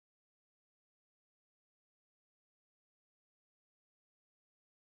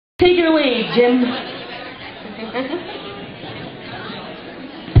Jim.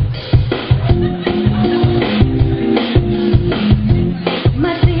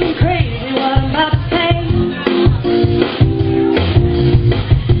 Might seem crazy what I'm about to say.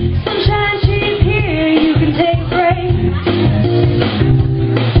 Sunshine, she's here, you can take a break.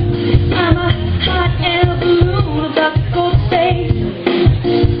 I'm a hot air balloon about to go to space.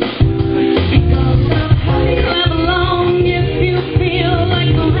 Clap along if you feel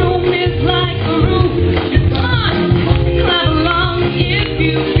like the room is like a room. Come on, clap along if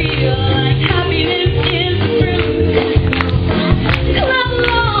you feel like happiness is the truth. Clap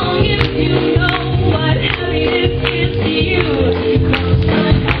along if you know what happiness is to you.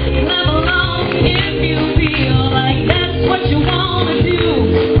 Clap along if you feel like that's what you want to do.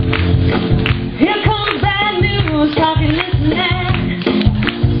 Here comes bad news, talking this and that.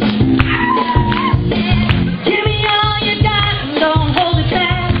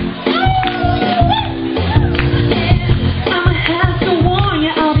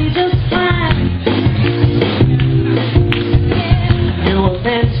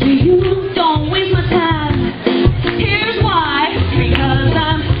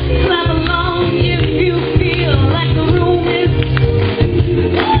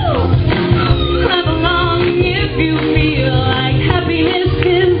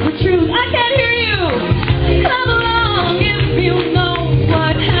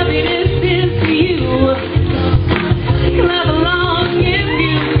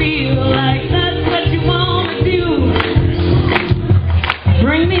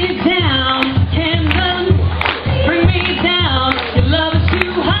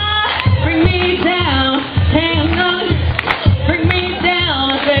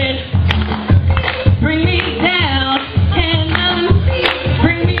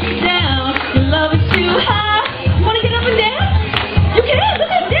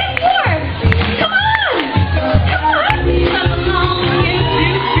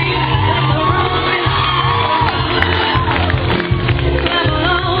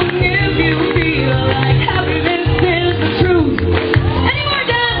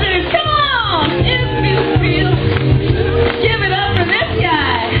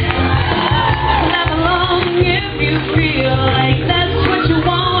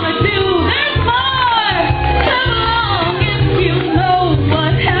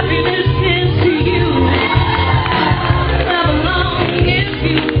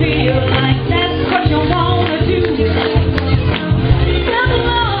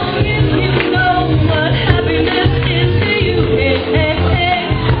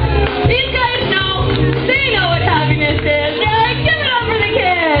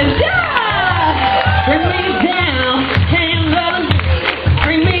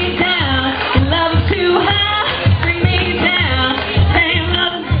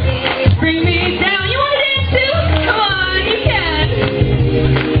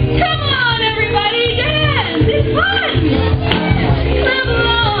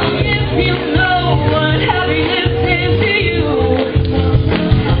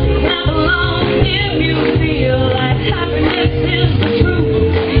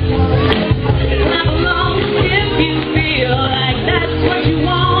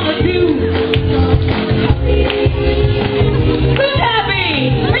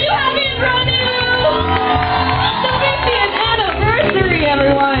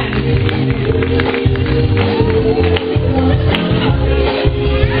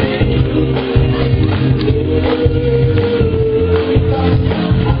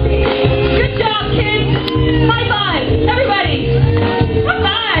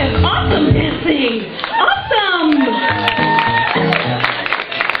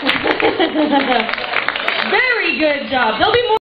 Very good job. There'll be more.